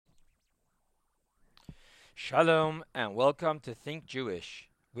Shalom and welcome to Think Jewish,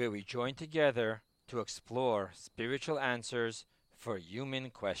 where we join together to explore spiritual answers for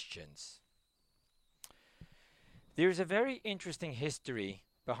human questions. There's a very interesting history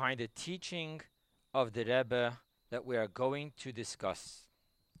behind the teaching of the Rebbe that we are going to discuss.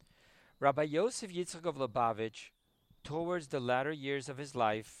 Rabbi Yosef Yitzchak of Lubavitch, towards the latter years of his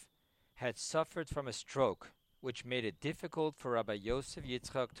life, had suffered from a stroke, which made it difficult for Rabbi Yosef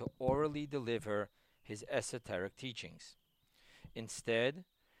Yitzchak to orally deliver his esoteric teachings. Instead,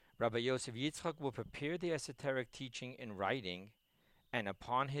 Rabbi Yosef Yitzchak will prepare the esoteric teaching in writing, and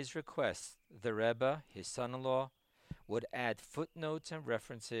upon his request, the Rebbe, his son-in-law, would add footnotes and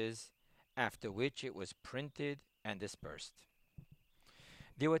references, after which it was printed and dispersed.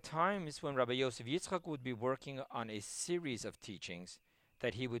 There were times when Rabbi Yosef Yitzchak would be working on a series of teachings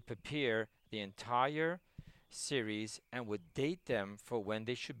that he would prepare the entire series and would date them for when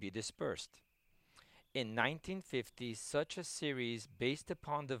they should be dispersed. In 1950, such a series based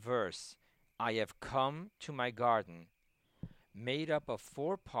upon the verse, I have come to my garden, made up of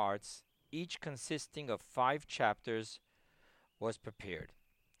 4 parts, each consisting of 5 chapters, was prepared,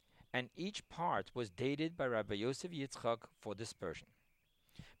 and each part was dated by Rabbi Yosef Yitzchak for dispersion,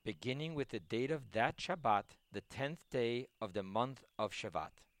 beginning with the date of that Shabbat, the 10th day of the month of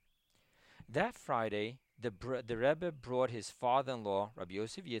Shavat. That Friday, the Rebbe brought his father-in-law, Rabbi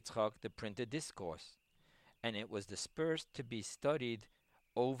Yosef Yitzchak, the printed discourse, and it was dispersed to be studied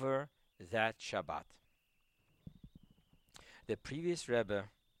over that Shabbat. The previous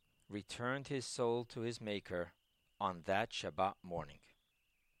Rebbe returned his soul to his Maker on that Shabbat morning.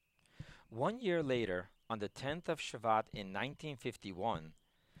 1 year later, on the 10th of Shavat in 1951,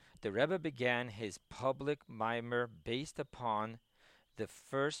 the Rebbe began his public mimer based upon the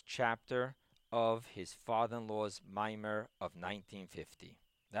first chapter of his father-in-law's mimer of 1950.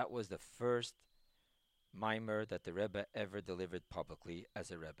 That was the first mimer that the Rebbe ever delivered publicly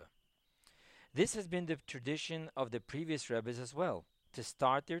as a Rebbe. This has been the tradition of the previous Rebbes as well, to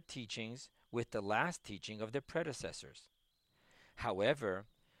start their teachings with the last teaching of their predecessors. However,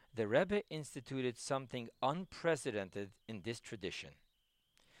 the Rebbe instituted something unprecedented in this tradition.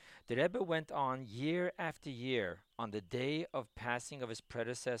 The Rebbe went on year after year on the day of passing of his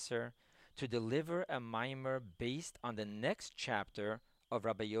predecessor to deliver a mimer based on the next chapter of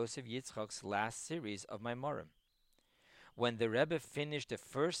Rabbi Yosef Yitzchak's last series of Maimorim. When the Rebbe finished the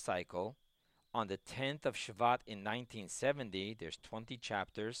first cycle on the 10th of Shvat in 1970, there's 20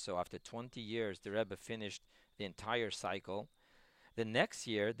 chapters, so after 20 years the Rebbe finished the entire cycle. The next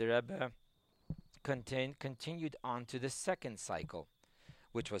year the Rebbe continued on to the second cycle,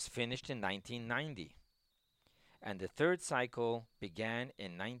 which was finished in 1990. And the third cycle began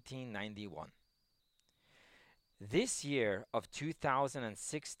in 1991. This year of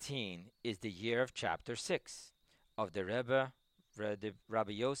 2016 is the year of chapter 6 of the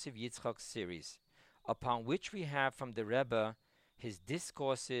Rabbi Yosef Yitzchak series, upon which we have from the Rebbe his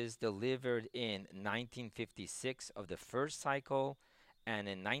discourses delivered in 1956 of the first cycle and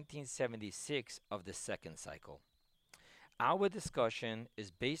in 1976 of the second cycle. Our discussion is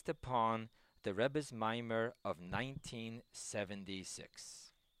based upon the Rebbe's mimer of 1976.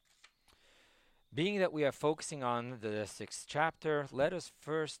 Being that we are focusing on the 6th chapter, let us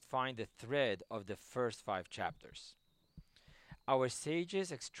first find the thread of the first 5 chapters. Our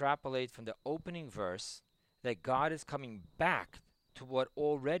sages extrapolate from the opening verse that God is coming back to what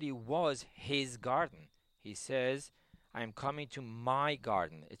already was his garden. He says, I am coming to my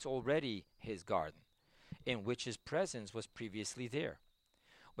garden. It's already his garden, in which his presence was previously there.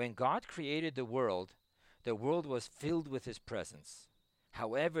 When God created the world was filled with his presence.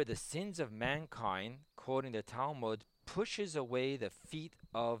 However, the sins of mankind, quoting the Talmud, pushes away the feet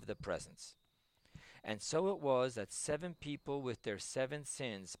of the presence. And so it was that 7 people with their 7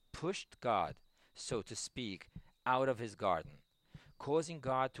 sins pushed God, so to speak, out of his garden, causing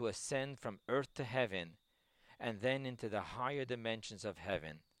God to ascend from earth to heaven and then into the higher dimensions of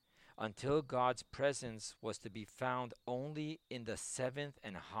heaven, until God's presence was to be found only in the 7th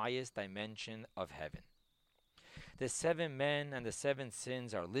and highest dimension of heaven. The 7 men and the 7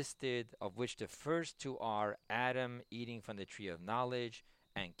 sins are listed, of which the first 2 are Adam eating from the tree of knowledge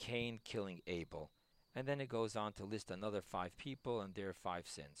and Cain killing Abel. And then it goes on to list another 5 people and their 5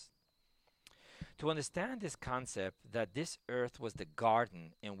 sins. To understand this concept that this earth was the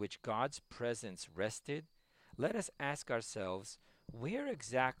garden in which God's presence rested, let us ask ourselves, where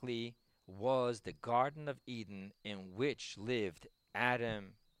exactly was the Garden of Eden in which lived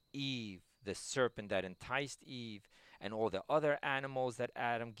Adam, Eve, the serpent that enticed Eve, and all the other animals that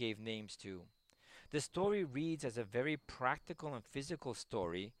Adam gave names to? The story reads as a very practical and physical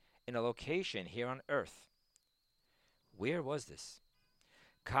story in a location here on earth. Where was this?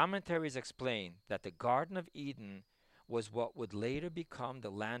 Commentaries explain that the Garden of Eden was what would later become the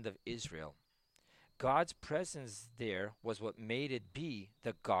land of Israel. God's presence there was what made it be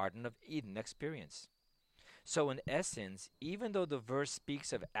the Garden of Eden experience. So, in essence, even though the verse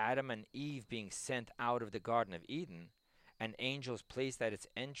speaks of Adam and Eve being sent out of the Garden of Eden, and angels placed at its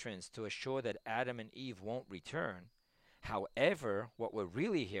entrance to assure that Adam and Eve won't return, however, what we're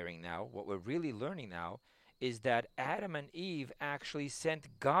really hearing now, what we're really learning now, is that Adam and Eve actually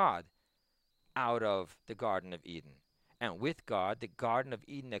sent God out of the Garden of Eden, and with God, the Garden of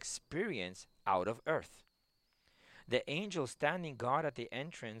Eden experience out of earth. The angels standing guard at the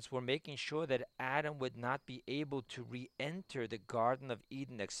entrance were making sure that Adam would not be able to re enter the Garden of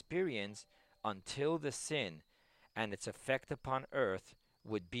Eden experience until the sin and its effect upon earth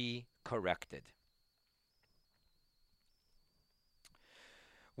would be corrected.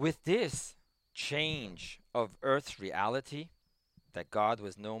 With this change of earth's reality, that God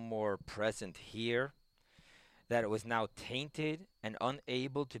was no more present here, that it was now tainted and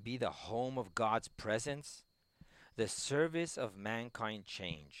unable to be the home of God's presence, the service of mankind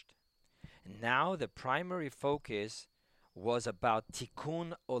changed. Now the primary focus was about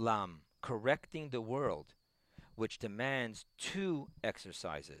tikkun olam, correcting the world, which demands two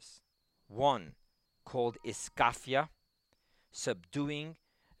exercises. One, called iskafia, subduing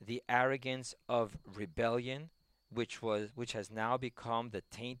the arrogance of rebellion, which has now become the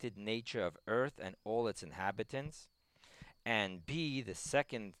tainted nature of earth and all its inhabitants. And B, the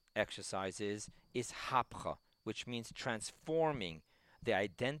second exercise is hapcha, which means transforming the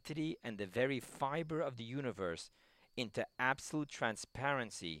identity and the very fiber of the universe into absolute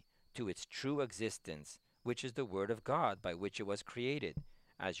transparency to its true existence, which is the Word of God by which it was created.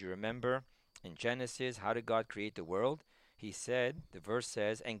 As you remember in Genesis, how did God create the world? He said, the verse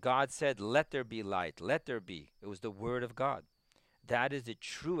says, and God said, let there be light, let there be. It was the Word of God. That is the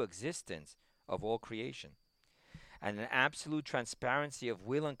true existence of all creation. And an absolute transparency of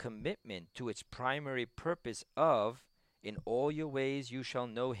will and commitment to its primary purpose of, in all your ways you shall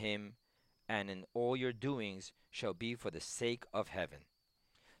know him, and in all your doings shall be for the sake of heaven.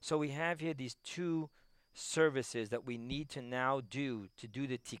 So we have here these two services that we need to now do to do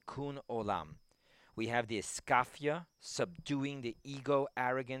the tikkun olam. We have the iskafia, subduing the ego,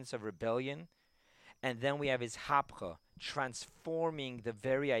 arrogance of rebellion. And then we have his hapcha, transforming the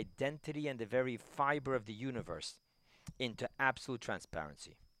very identity and the very fiber of the universe into absolute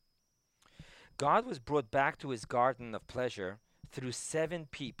transparency. God was brought back to his garden of pleasure through 7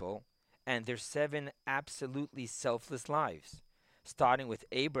 people and their 7 absolutely selfless lives, starting with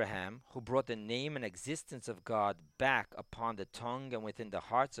Abraham, who brought the name and existence of God back upon the tongue and within the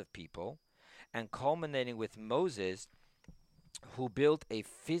hearts of people, and culminating with Moses, who built a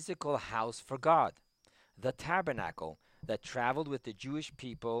physical house for God, the tabernacle that traveled with the Jewish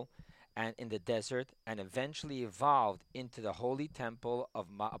people and in the desert and eventually evolved into the holy temple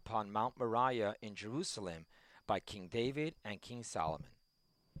upon Mount Moriah in Jerusalem by King David and King Solomon.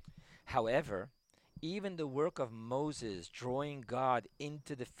 However, even the work of Moses drawing God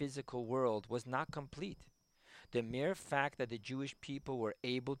into the physical world was not complete. The mere fact that the Jewish people were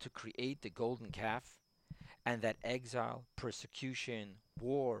able to create the golden calf and that exile, persecution,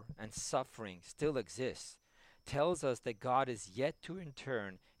 war, and suffering still exists tells us that God is yet to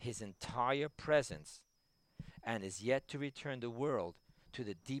return his entire presence and is yet to return the world to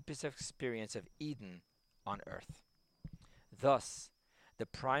the deepest experience of Eden on earth. Thus, the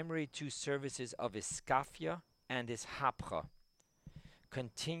primary 2 services of Iskafia and Ishapcha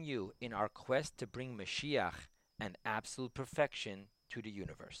continue in our quest to bring Mashiach and absolute perfection to the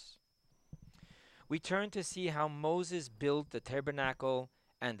universe. We turn to see how Moses built the tabernacle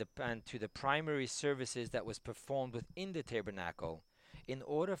and to the primary services that was performed within the tabernacle in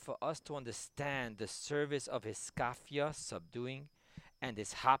order for us to understand the service of Iskafia, subduing, and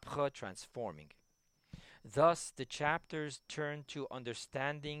Ishapcha, transforming. Thus, the chapters turn to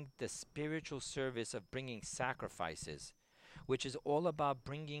understanding the spiritual service of bringing sacrifices, which is all about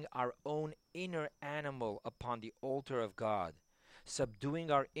bringing our own inner animal upon the altar of God, subduing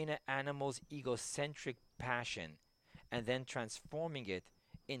our inner animal's egocentric passion, and then transforming it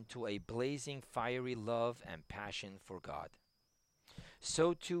into a blazing fiery love and passion for God.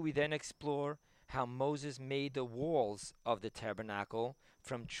 So too we then explore how Moses made the walls of the tabernacle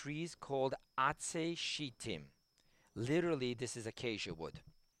from trees called Atse Shittim. Literally, this is acacia wood.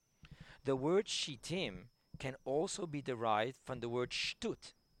 The word Shittim can also be derived from the word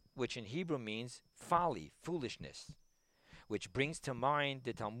Shtut, which in Hebrew means folly, foolishness, which brings to mind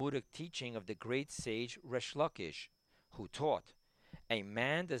the Talmudic teaching of the great sage Resh Lakish, who taught, a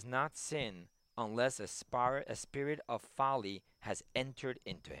man does not sin unless a spirit of folly has entered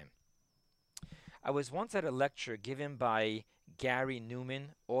into him. I was once at a lecture given by Gary Newman,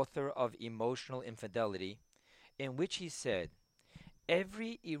 author of Emotional Infidelity, in which he said,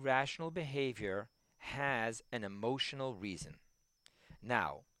 every irrational behavior has an emotional reason.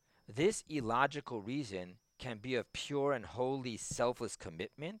 Now, this illogical reason can be of pure and wholly selfless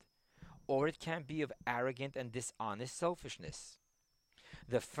commitment, or it can be of arrogant and dishonest selfishness.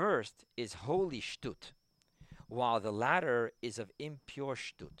 The first is holy shtut, while the latter is of impure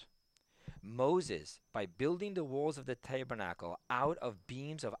shtut. Moses, by building the walls of the tabernacle out of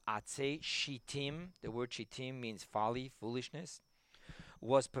beams of atzei shittim, the word shittim means folly, foolishness,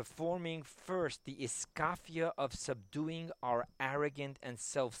 was performing first the iskafia of subduing our arrogant and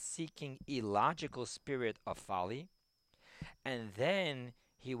self-seeking illogical spirit of folly, and then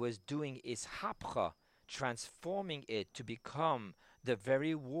he was doing ishapcha, transforming it to become the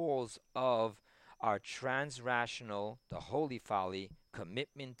very walls of our transrational, the holy folly,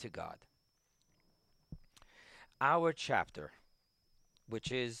 commitment to God. Our chapter,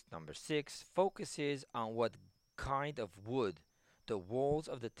 which is number 6, focuses on what kind of wood the walls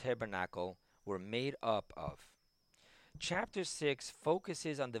of the tabernacle were made up of. Chapter 6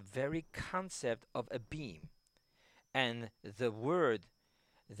 focuses on the very concept of a beam, and the word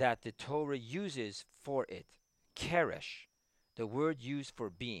that the Torah uses for it, keresh, the word used for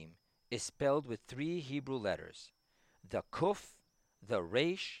beam, is spelled with 3 Hebrew letters, the kuf, the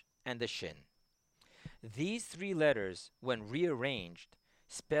resh, and the shin. These 3 letters, when rearranged,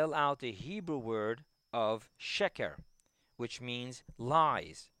 spell out the Hebrew word of sheker, which means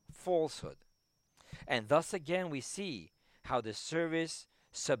lies, falsehood. And thus again we see how the service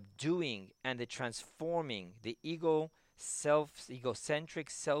subduing and the transforming the egocentric,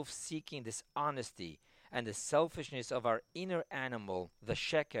 self-seeking dishonesty and the selfishness of our inner animal, the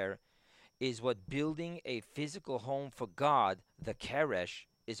sheker, is what building a physical home for God, the keresh,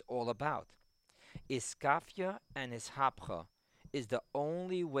 is all about. Iskafia and ishapcha is the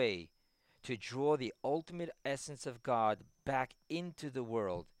only way to draw the ultimate essence of God back into the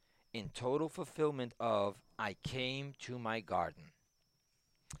world in total fulfillment of I came to my garden.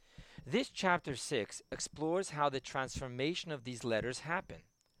 This chapter 6 explores how the transformation of these letters happen.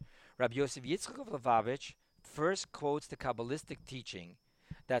 Rabbi Yosef Yitzchak of Lubavitch first quotes the Kabbalistic teaching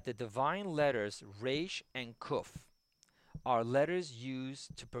that the divine letters Resh and Kuf are letters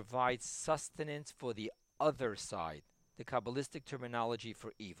used to provide sustenance for the other side, the Kabbalistic terminology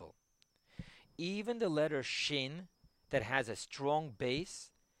for evil. Even the letter Shin, that has a strong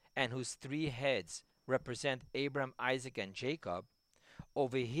base and whose 3 heads represent Abraham, Isaac, and Jacob,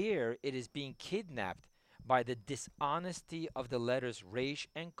 over here it is being kidnapped by the dishonesty of the letters Resh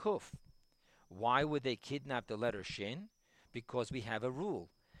and Kuf. Why would they kidnap the letter Shin? Because we have a rule.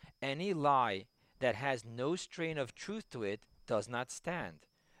 Any lie that has no strain of truth to it does not stand.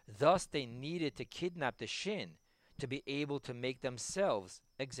 Thus they needed to kidnap the Shin to be able to make themselves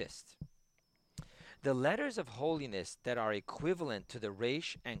exist. The letters of holiness that are equivalent to the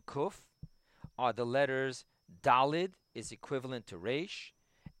Resh and Kuf are the letters Dalid is equivalent to Resh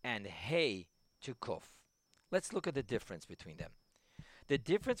and Hey to Kuf. Let's look at the difference between them. The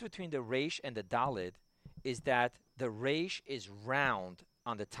difference between the Resh and the Dalid is that the Resh is round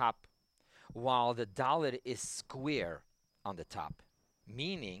on the top, while the Dalid is square on the top,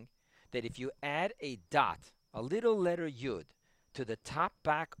 meaning that if you add a dot, a little letter Yud, to the top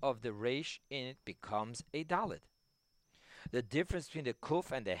back of the Resh, it becomes a Dalid. The difference between the Kuf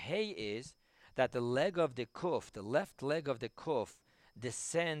and the Hey is that the leg of the Kuf, the left leg of the Kuf,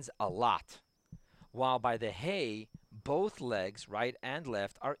 descends a lot, while by the Hey, both legs, right and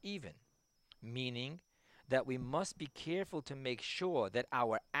left, are even, meaning that we must be careful to make sure that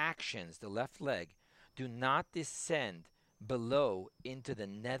our actions, the left leg, do not descend below into the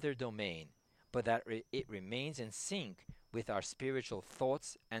nether domain, but that it remains in sync with our spiritual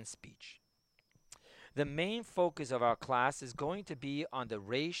thoughts and speech. The main focus of our class is going to be on the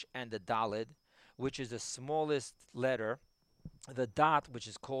Resh and the Dalid, which is the smallest letter, the dot, which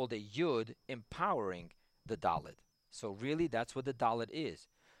is called a Yud, empowering the Dalid. So really, that's what the Dalid is.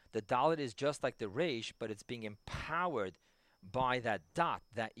 The Dalid is just like the Resh, but it's being empowered by that dot,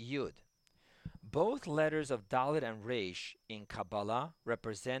 that Yud. Both letters of Dalid and Resh in Kabbalah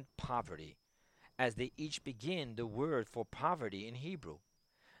represent poverty, as they each begin the word for poverty in Hebrew.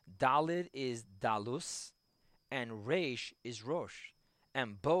 Dalid is Dalus, and Resh is Rosh,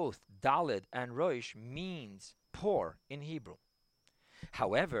 and both Dalid and Rosh means poor in Hebrew.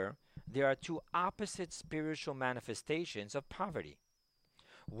 However, there are 2 opposite spiritual manifestations of poverty.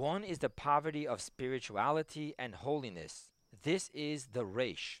 One is the poverty of spirituality and holiness. This is the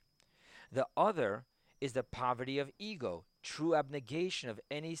Resh. The other is the poverty of ego, true abnegation of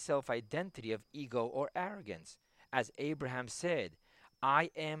any self identity of ego or arrogance. As Abraham said,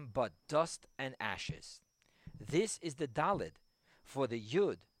 I am but dust and ashes. This is the Dalet. For the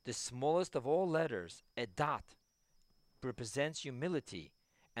Yud, the smallest of all letters, a dot, represents humility,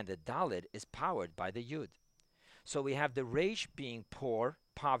 and the Dalet is powered by the Yud. So we have the Resh being poor,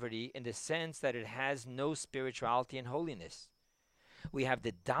 poverty, in the sense that it has no spirituality and holiness. We have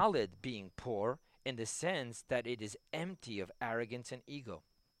the Dalet being poor in the sense that it is empty of arrogance and ego.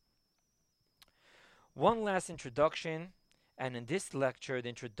 One last introduction, and in this lecture, the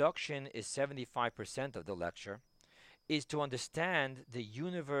introduction is 75% of the lecture, is to understand the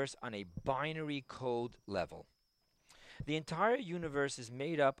universe on a binary code level. The entire universe is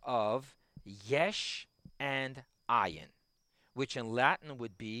made up of yesh and ayin, which in Latin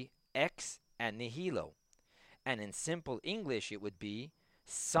would be ex and nihilo, and in simple English it would be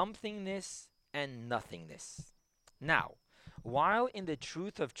somethingness and nothingness. Now, while in the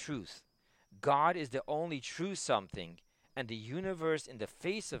truth of truth, God is the only true something, and the universe in the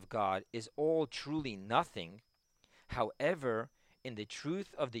face of God is all truly nothing, however, in the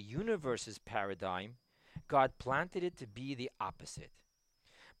truth of the universe's paradigm, God planted it to be the opposite.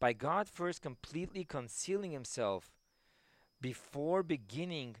 By God first completely concealing himself before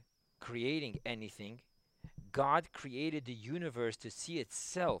beginning creating anything, God created the universe to see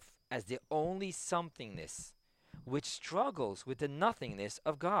itself as the only somethingness, which struggles with the nothingness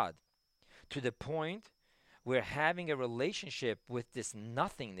of God, to the point where having a relationship with this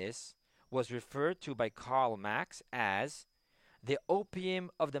nothingness was referred to by Karl Marx as the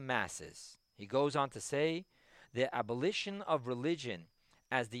opium of the masses. He goes on to say, the abolition of religion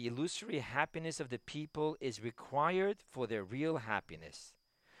as the illusory happiness of the people is required for their real happiness.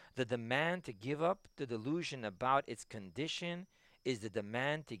 The demand to give up the delusion about its condition is the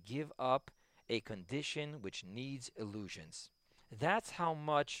demand to give up a condition which needs illusions. That's how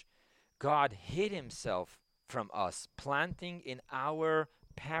much God hid himself from us, planting in our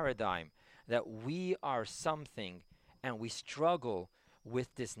paradigm that we are something and we struggle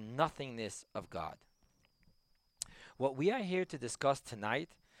with this nothingness of God. What we are here to discuss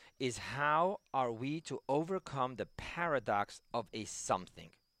tonight is how are we to overcome the paradox of a something,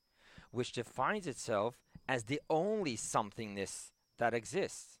 which defines itself as the only somethingness that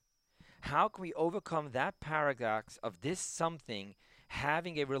exists. How can we overcome that paradox of this something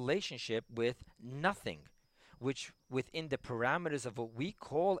having a relationship with nothing, which within the parameters of what we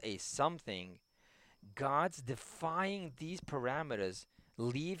call a something, God's defying these parameters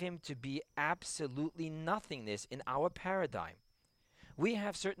leave him to be absolutely nothingness in our paradigm. We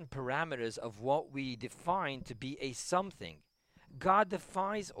have certain parameters of what we define to be a something. God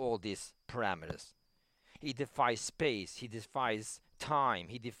defies all these parameters. He defies space, he defies time,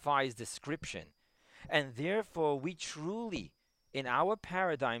 he defies description. And therefore, we truly, in our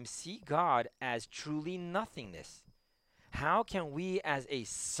paradigm, see God as truly nothingness. How can we, as a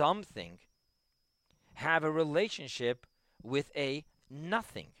something, have a relationship with a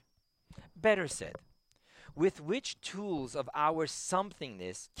nothing? Better said, with which tools of our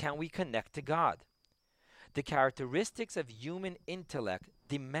somethingness can we connect to God? The characteristics of human intellect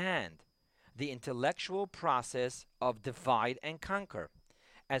demand the intellectual process of divide and conquer,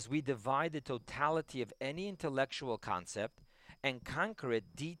 as we divide the totality of any intellectual concept and conquer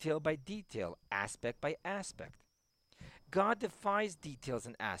it detail by detail, aspect by aspect. God defies details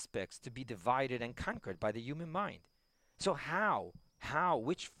and aspects to be divided and conquered by the human mind. So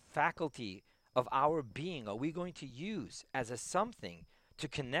which faculty of our being are we going to use as a something to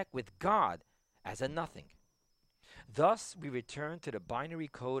connect with God as a nothing? Thus, we return to the binary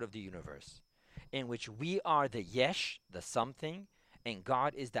code of the universe, in which we are the yesh, the something, and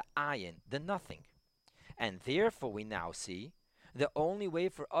God is the ayin, the nothing. And therefore, we now see the only way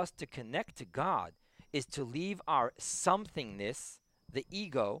for us to connect to God is to leave our somethingness, the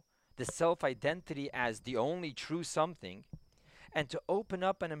ego, the self-identity as the only true something, and to open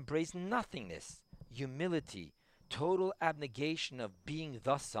up and embrace nothingness, humility, total abnegation of being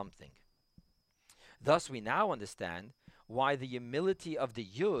the something. Thus we now understand why the humility of the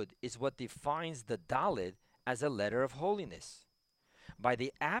Yud is what defines the Dalet as a letter of holiness. By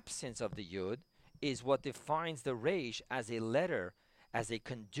the absence of the Yud is what defines the Resh as a letter, as a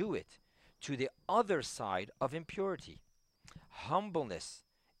conduit to the other side of impurity. Humbleness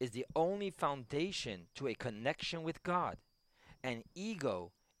is the only foundation to a connection with God, and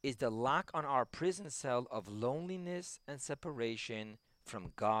ego is the lock on our prison cell of loneliness and separation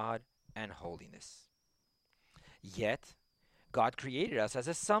from God and holiness. Yet, God created us as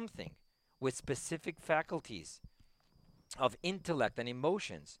a something with specific faculties of intellect and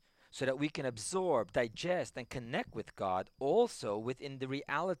emotions, so that we can absorb, digest, and connect with God also within the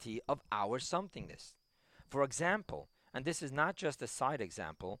reality of our somethingness. For example, and this is not just a side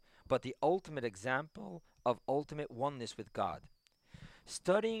example, but the ultimate example of ultimate oneness with God.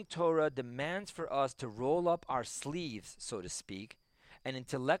 Studying Torah demands for us to roll up our sleeves, so to speak, and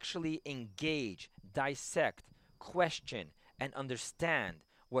intellectually engage, dissect, question, and understand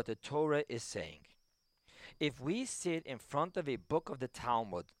what the Torah is saying. If we sit in front of a book of the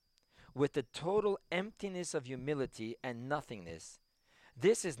Talmud with the total emptiness of humility and nothingness,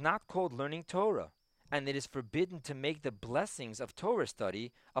 this is not called learning Torah, and it is forbidden to make the blessings of Torah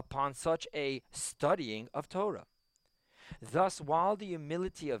study upon such a studying of Torah. Thus, while the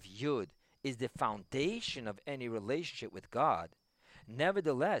humility of Yud is the foundation of any relationship with God,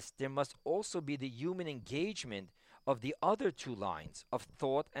 nevertheless, there must also be the human engagement of the other two lines of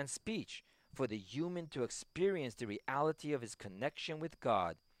thought and speech for the human to experience the reality of his connection with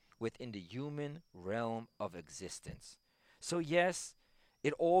God within the human realm of existence. So, yes,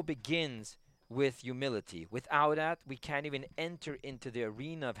 it all begins with humility. Without that, we can't even enter into the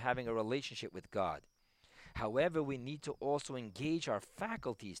arena of having a relationship with God. However, we need to also engage our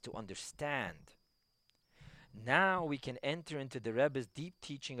faculties to understand. Now we can enter into the Rebbe's deep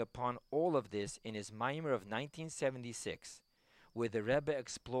teaching upon all of this in his Maimer of 1976, where the Rebbe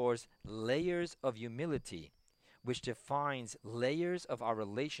explores layers of humility, which defines layers of our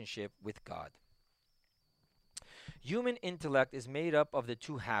relationship with God. Human intellect is made up of the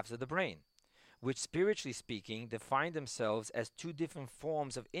two halves of the brain, which spiritually speaking define themselves as two different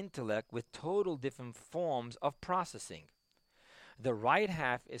forms of intellect with total different forms of processing. The right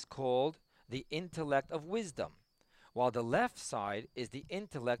half is called the intellect of wisdom, while the left side is the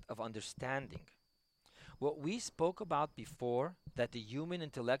intellect of understanding. What we spoke about before, that the human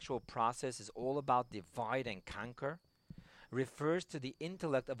intellectual process is all about divide and conquer, refers to the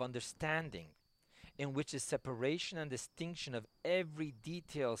intellect of understanding, in which the separation and distinction of every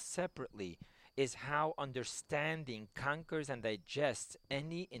detail separately is how understanding conquers and digests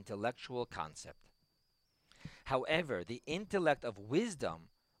any intellectual concept. However, the intellect of wisdom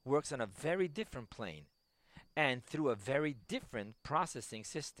works on a very different plane and through a very different processing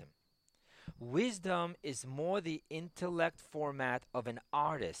system. Wisdom is more the intellect format of an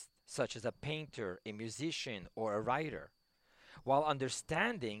artist, such as a painter, a musician, or a writer, while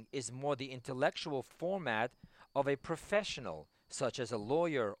understanding is more the intellectual format of a professional, such as a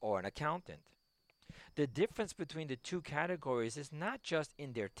lawyer or an accountant. The difference between the two categories is not just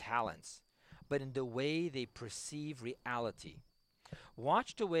in their talents, but in the way they perceive reality.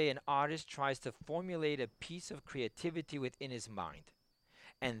 Watch the way an artist tries to formulate a piece of creativity within his mind,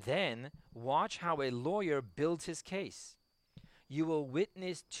 and then watch how a lawyer builds his case. You will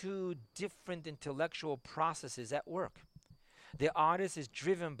witness two different intellectual processes at work. The artist is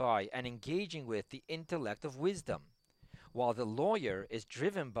driven by and engaging with the intellect of wisdom, while the lawyer is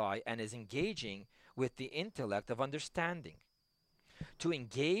driven by and is engaging with the intellect of understanding. To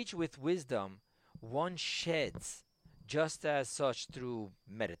engage with wisdom, one sheds just as such through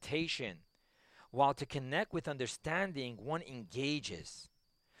meditation, while to connect with understanding, one engages.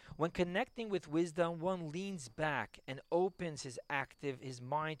 When connecting with wisdom, one leans back and opens his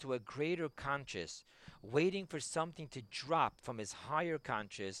mind to a greater conscious, waiting for something to drop from his higher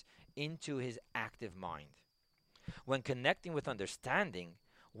conscious into his active mind. When connecting with understanding,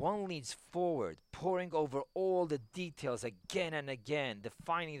 one leans forward, poring over all the details again and again,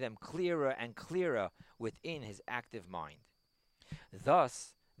 defining them clearer and clearer within his active mind.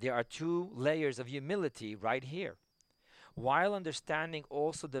 Thus, there are two layers of humility right here. While understanding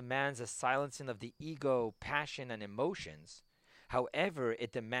also demands a silencing of the ego, passion, and emotions, however,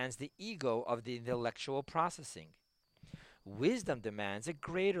 it demands the ego of the intellectual processing. Wisdom demands a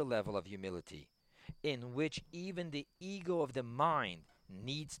greater level of humility, in which even the ego of the mind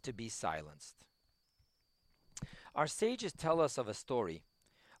needs to be silenced. Our sages tell us of a story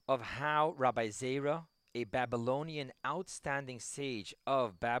of how Rabbi Zera, a Babylonian outstanding sage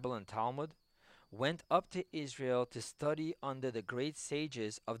of Babylon Talmud, went up to Israel to study under the great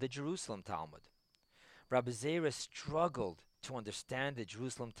sages of the Jerusalem Talmud. Rabbi Zera struggled to understand the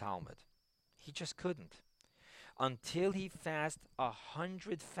Jerusalem Talmud. He just couldn't. Until he fasted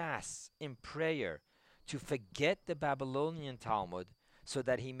 100 fasts in prayer to forget the Babylonian Talmud so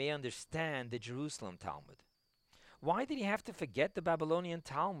that he may understand the Jerusalem Talmud. Why did he have to forget the Babylonian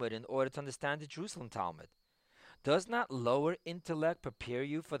Talmud in order to understand the Jerusalem Talmud? Does not lower intellect prepare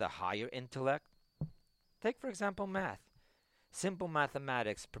you for the higher intellect? Take, for example, math. Simple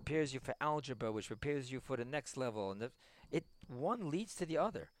mathematics prepares you for algebra, which prepares you for the next level, and one leads to the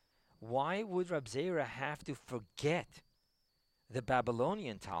other. Why would Rab Zera have to forget the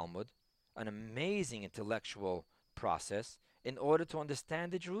Babylonian Talmud, an amazing intellectual process, in order to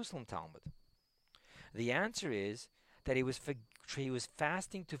understand the Jerusalem Talmud? The answer is that he was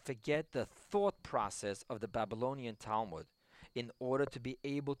fasting to forget the thought process of the Babylonian Talmud in order to be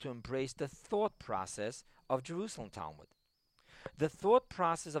able to embrace the thought process of Jerusalem Talmud. The thought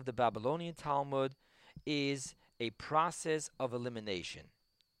process of the Babylonian Talmud is a process of elimination.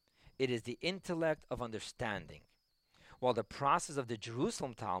 It is the intellect of understanding, while the process of the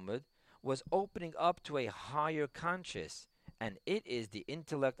Jerusalem Talmud was opening up to a higher conscious, and it is the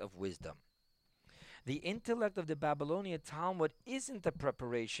intellect of wisdom. The intellect of the Babylonian Talmud isn't a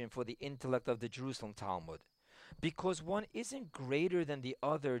preparation for the intellect of the Jerusalem Talmud, because one isn't greater than the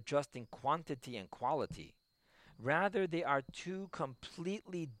other just in quantity and quality. Rather, they are two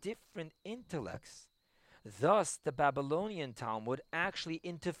completely different intellects. Thus, the Babylonian Talmud actually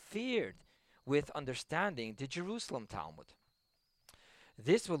interfered with understanding the Jerusalem Talmud.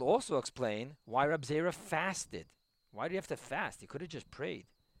 This will also explain why Rab Zera fasted. Why do you have to fast? He could have just prayed.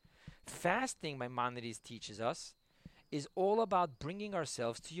 Fasting, Maimonides teaches us, is all about bringing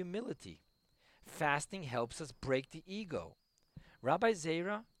ourselves to humility. Fasting helps us break the ego. Rabbi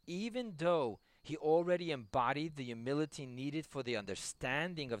Zera, even though he already embodied the humility needed for the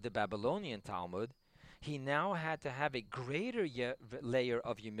understanding of the Babylonian Talmud, he now had to have a greater layer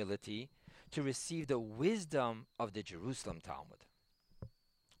of humility to receive the wisdom of the Jerusalem Talmud.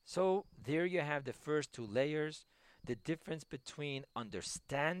 So there you have the first two layers, the difference between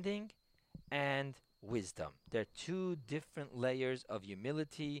understanding and wisdom. They're two different layers of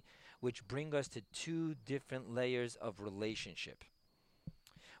humility, which bring us to two different layers of relationship.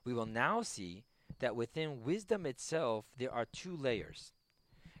 We will now see that within wisdom itself, there are two layers.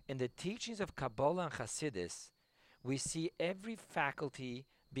 In the teachings of Kabbalah and Hasidus, we see every faculty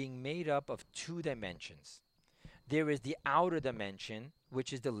being made up of two dimensions. There is the outer dimension,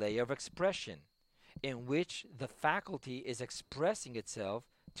 which is the layer of expression, in which the faculty is expressing itself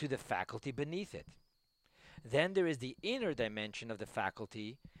to the faculty beneath it. Then there is the inner dimension of the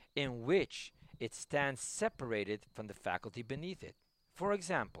faculty, in which it stands separated from the faculty beneath it. For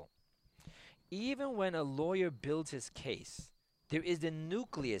example, even when a lawyer builds his case, there is the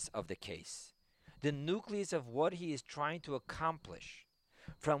nucleus of the case, the nucleus of what he is trying to accomplish,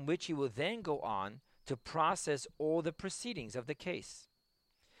 from which he will then go on to process all the proceedings of the case.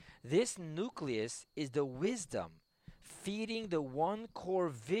 This nucleus is the wisdom feeding the one core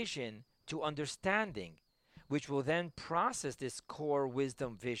vision to understanding, which will then process this core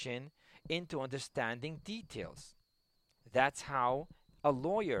wisdom vision into understanding details. That's how a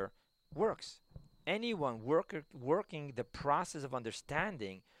lawyer works. Anyone working the process of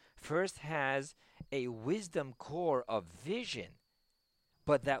understanding first has a wisdom core of vision,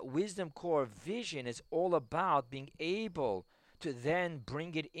 but that wisdom core of vision is all about being able to then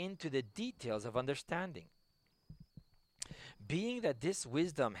bring it into the details of understanding. Being that this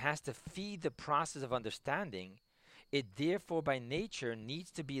wisdom has to feed the process of understanding, it therefore by nature needs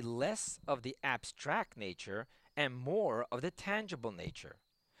to be less of the abstract nature and more of the tangible nature.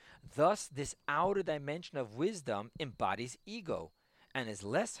 Thus, this outer dimension of wisdom embodies ego and is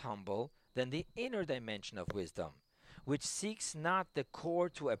less humble than the inner dimension of wisdom, which seeks not the core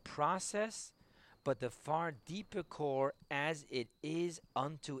to a process, but the far deeper core as it is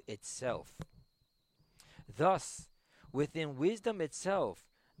unto itself. Thus, within wisdom itself,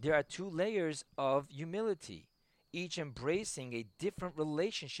 there are two layers of humility, each embracing a different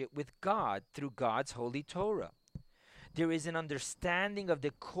relationship with God through God's holy Torah. There is an understanding of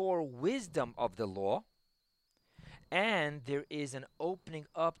the core wisdom of the law, and there is an opening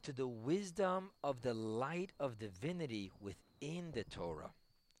up to the wisdom of the light of divinity within the Torah,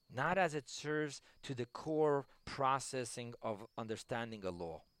 not as it serves to the core processing of understanding a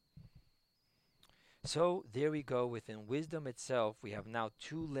law. So there we go. Within wisdom itself, we have now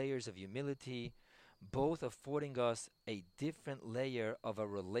two layers of humility, both affording us a different layer of a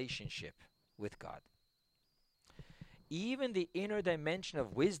relationship with God. Even the inner dimension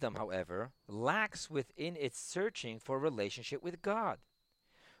of wisdom, however, lacks within its searching for a relationship with God.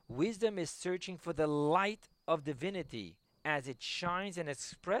 Wisdom is searching for the light of divinity as it shines and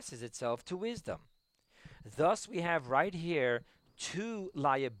expresses itself to wisdom. Thus, we have right here two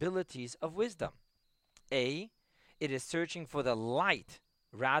liabilities of wisdom. A, it is searching for the light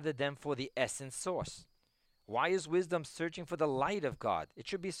rather than for the essence source. Why is wisdom searching for the light of God? It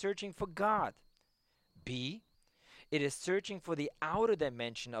should be searching for God. B, it is searching for the outer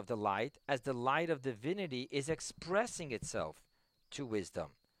dimension of the light as the light of divinity is expressing itself to wisdom,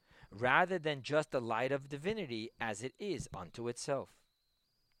 rather than just the light of divinity as it is unto itself.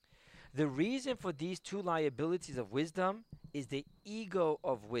 The reason for these two liabilities of wisdom is the ego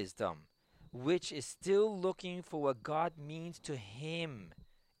of wisdom, which is still looking for what God means to him.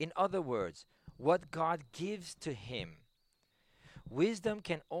 In other words, what God gives to him. Wisdom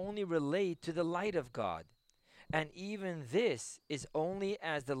can only relate to the light of God, and even this is only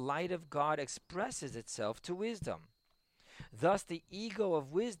as the light of God expresses itself to wisdom. Thus, the ego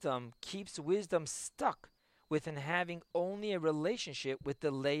of wisdom keeps wisdom stuck within having only a relationship with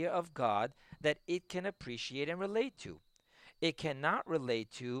the layer of God that it can appreciate and relate to. It cannot relate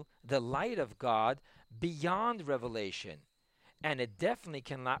to the light of God beyond revelation, and it definitely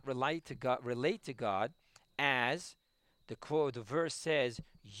cannot relate to God as the quote, the verse says,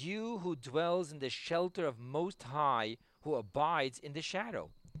 "You who dwells in the shelter of Most High, who abides in the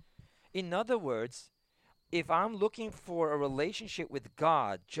shadow." In other words, if I'm looking for a relationship with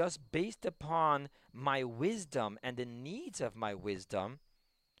God just based upon my wisdom and the needs of my wisdom,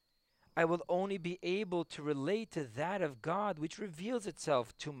 I will only be able to relate to that of God which reveals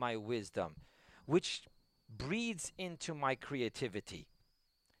itself to my wisdom, which breathes into my creativity.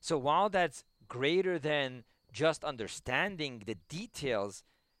 So while that's greater than just understanding the details,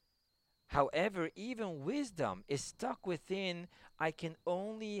 however, even wisdom is stuck within I can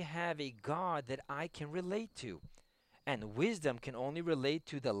only have a God that I can relate to. And wisdom can only relate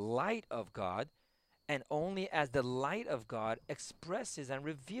to the light of God, and only as the light of God expresses and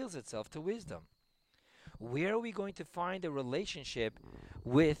reveals itself to wisdom. Where are we going to find a relationship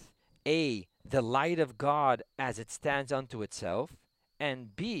with A, the light of God as it stands unto itself,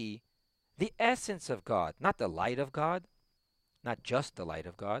 and B, the essence of God, not the light of God, not just the light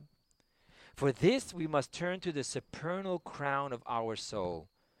of God? For this we must turn to the supernal crown of our soul,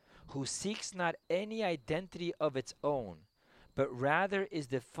 who seeks not any identity of its own, but rather is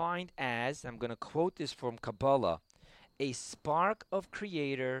defined as, I'm going to quote this from Kabbalah, a spark of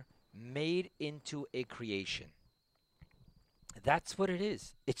creator made into a creation. That's what it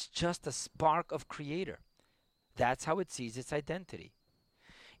is. It's just a spark of creator. That's how it sees its identity.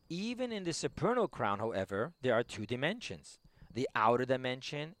 Even in the supernal crown, however, there are two dimensions, the outer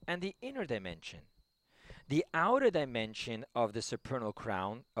dimension and the inner dimension. The outer dimension of the supernal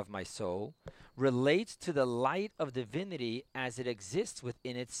crown of my soul relates to the light of divinity as it exists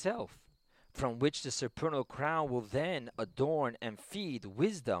within itself, from which the supernal crown will then adorn and feed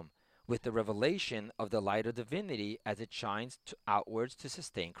wisdom with the revelation of the light of divinity as it shines outwards to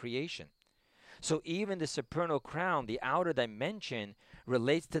sustain creation. So even the supernal crown, the outer dimension,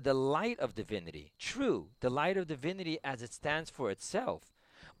 relates to the light of divinity. True, the light of divinity as it stands for itself,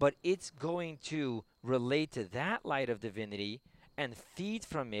 but it's going to relate to that light of divinity and feed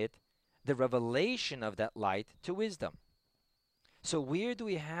from it the revelation of that light to wisdom. So where do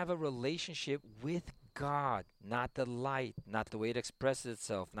we have a relationship with God? Not the light, not the way it expresses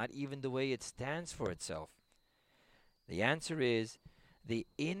itself, not even the way it stands for itself. The answer is the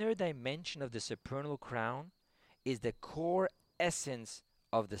inner dimension of the supernal crown is the core essence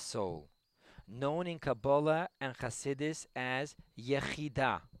of the soul, known in Kabbalah and Hasidus as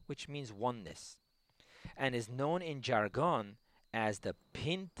Yechidah, which means oneness, and is known in jargon as the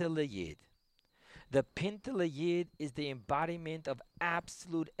Pintele Yid. The Pintele Yid is the embodiment of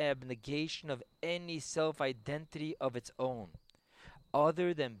absolute abnegation of any self-identity of its own,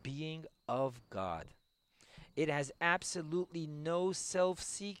 other than being of God. It has absolutely no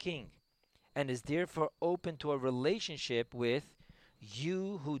self-seeking and is therefore open to a relationship with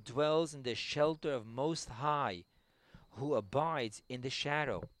you who dwells in the shelter of Most High, who abides in the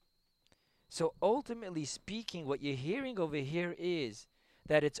shadow. So ultimately speaking, what you're hearing over here is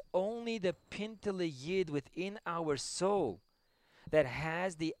that it's only the Pintele Yid within our soul that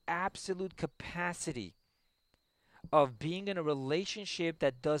has the absolute capacity of being in a relationship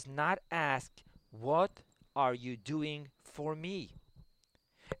that does not ask, what are you doing for me?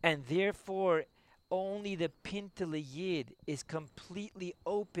 And therefore, only the Pintele Yid is completely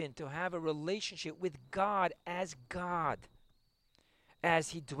open to have a relationship with God,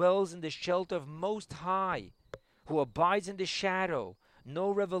 as he dwells in the shelter of Most High, who abides in the shadow,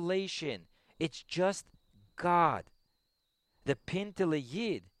 no revelation. It's just God. The Pintele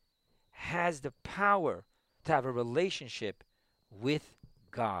Yid has the power to have a relationship with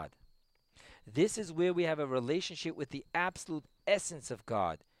God. This is where we have a relationship with the absolute essence of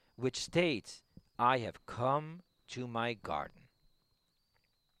God, which states, I have come to my garden.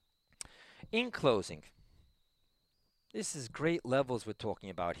 In closing, this is great levels we're talking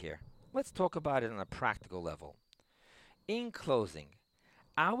about here. Let's talk about it on a practical level. In closing,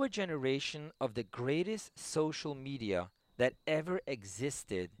 our generation of the greatest social media that ever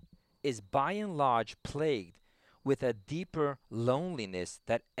existed is by and large plagued with a deeper loneliness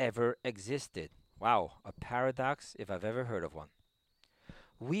that ever existed. Wow, a paradox if I've ever heard of one.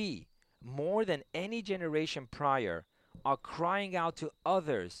 We, more than any generation prior, are crying out to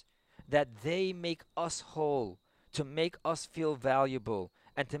others that they make us whole, to make us feel valuable,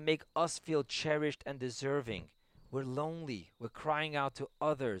 and to make us feel cherished and deserving. We're lonely. We're crying out to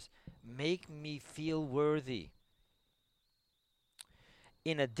others. Make me feel worthy.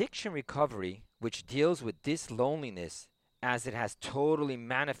 In addiction recovery, which deals with this loneliness as it has totally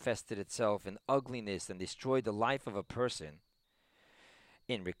manifested itself in ugliness and destroyed the life of a person,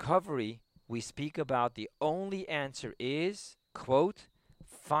 in recovery, we speak about the only answer is, quote,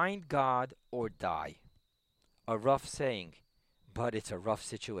 find God or die. A rough saying, but it's a rough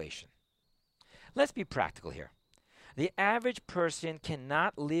situation. Let's be practical here. The average person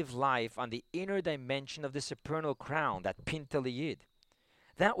cannot live life on the inner dimension of the supernal crown, that Pintaliyid.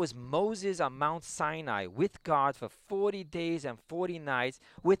 That was Moses on Mount Sinai with God for 40 days and 40 nights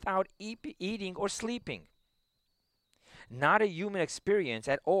without eating or sleeping. Not a human experience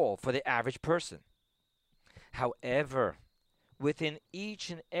at all for the average person. However, within each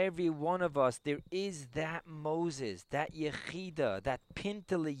and every one of us, there is that Moses, that Yechida, that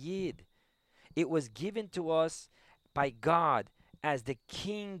Pintaliyid. It was given to us by God as the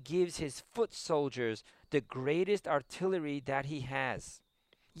king gives his foot soldiers the greatest artillery that he has.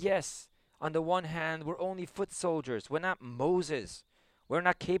 Yes, on the one hand, we're only foot soldiers. We're not Moses. We're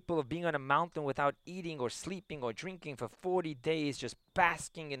not capable of being on a mountain without eating or sleeping or drinking for 40 days, just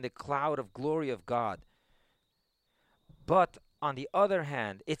basking in the cloud of glory of God. But on the other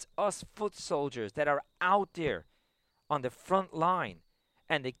hand, it's us foot soldiers that are out there on the front line.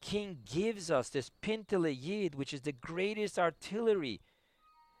 And the king gives us this Pintaliyid, which is the greatest artillery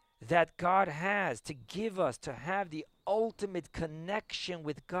that God has to give us to have the ultimate connection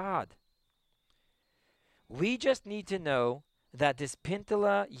with God. We just need to know that this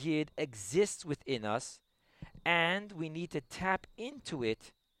Pintaliyid exists within us, and we need to tap into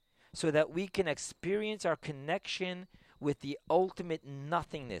it so that we can experience our connection with the ultimate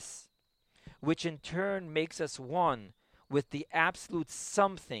nothingness, which in turn makes us one with the absolute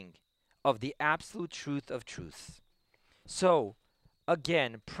something of the absolute truth of truths. So,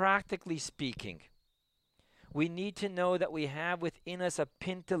 again, practically speaking, we need to know that we have within us a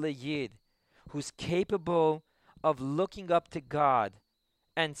Pintaliyid who's capable of looking up to God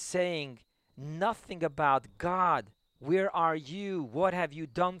and saying nothing about God. Where are you? What have you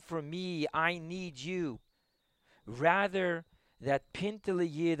done for me? I need you. Rather, that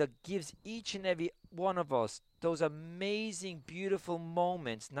Pintaliyid that gives each and every one of us those amazing, beautiful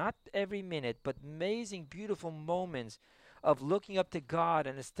moments, not every minute, but amazing, beautiful moments of looking up to God.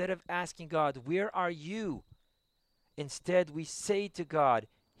 And instead of asking God, where are you? Instead, we say to God,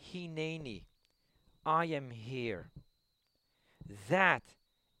 Hineni, I am here. That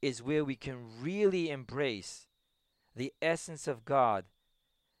is where we can really embrace the essence of God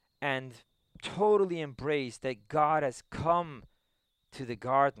and totally embrace that God has come to the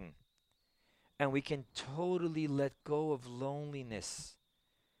garden. And we can totally let go of loneliness.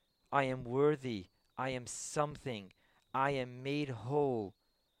 I am worthy. I am something. I am made whole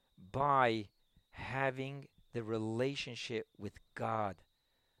by having the relationship with God.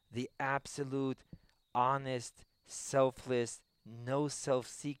 The absolute, honest, selfless, no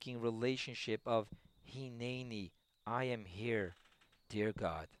self-seeking relationship of Hineni, I am here, dear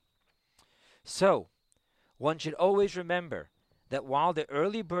God. So, one should always remember that while the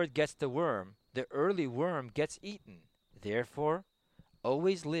early bird gets the worm, the early worm gets eaten. Therefore,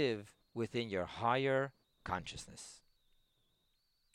 always live within your higher consciousness.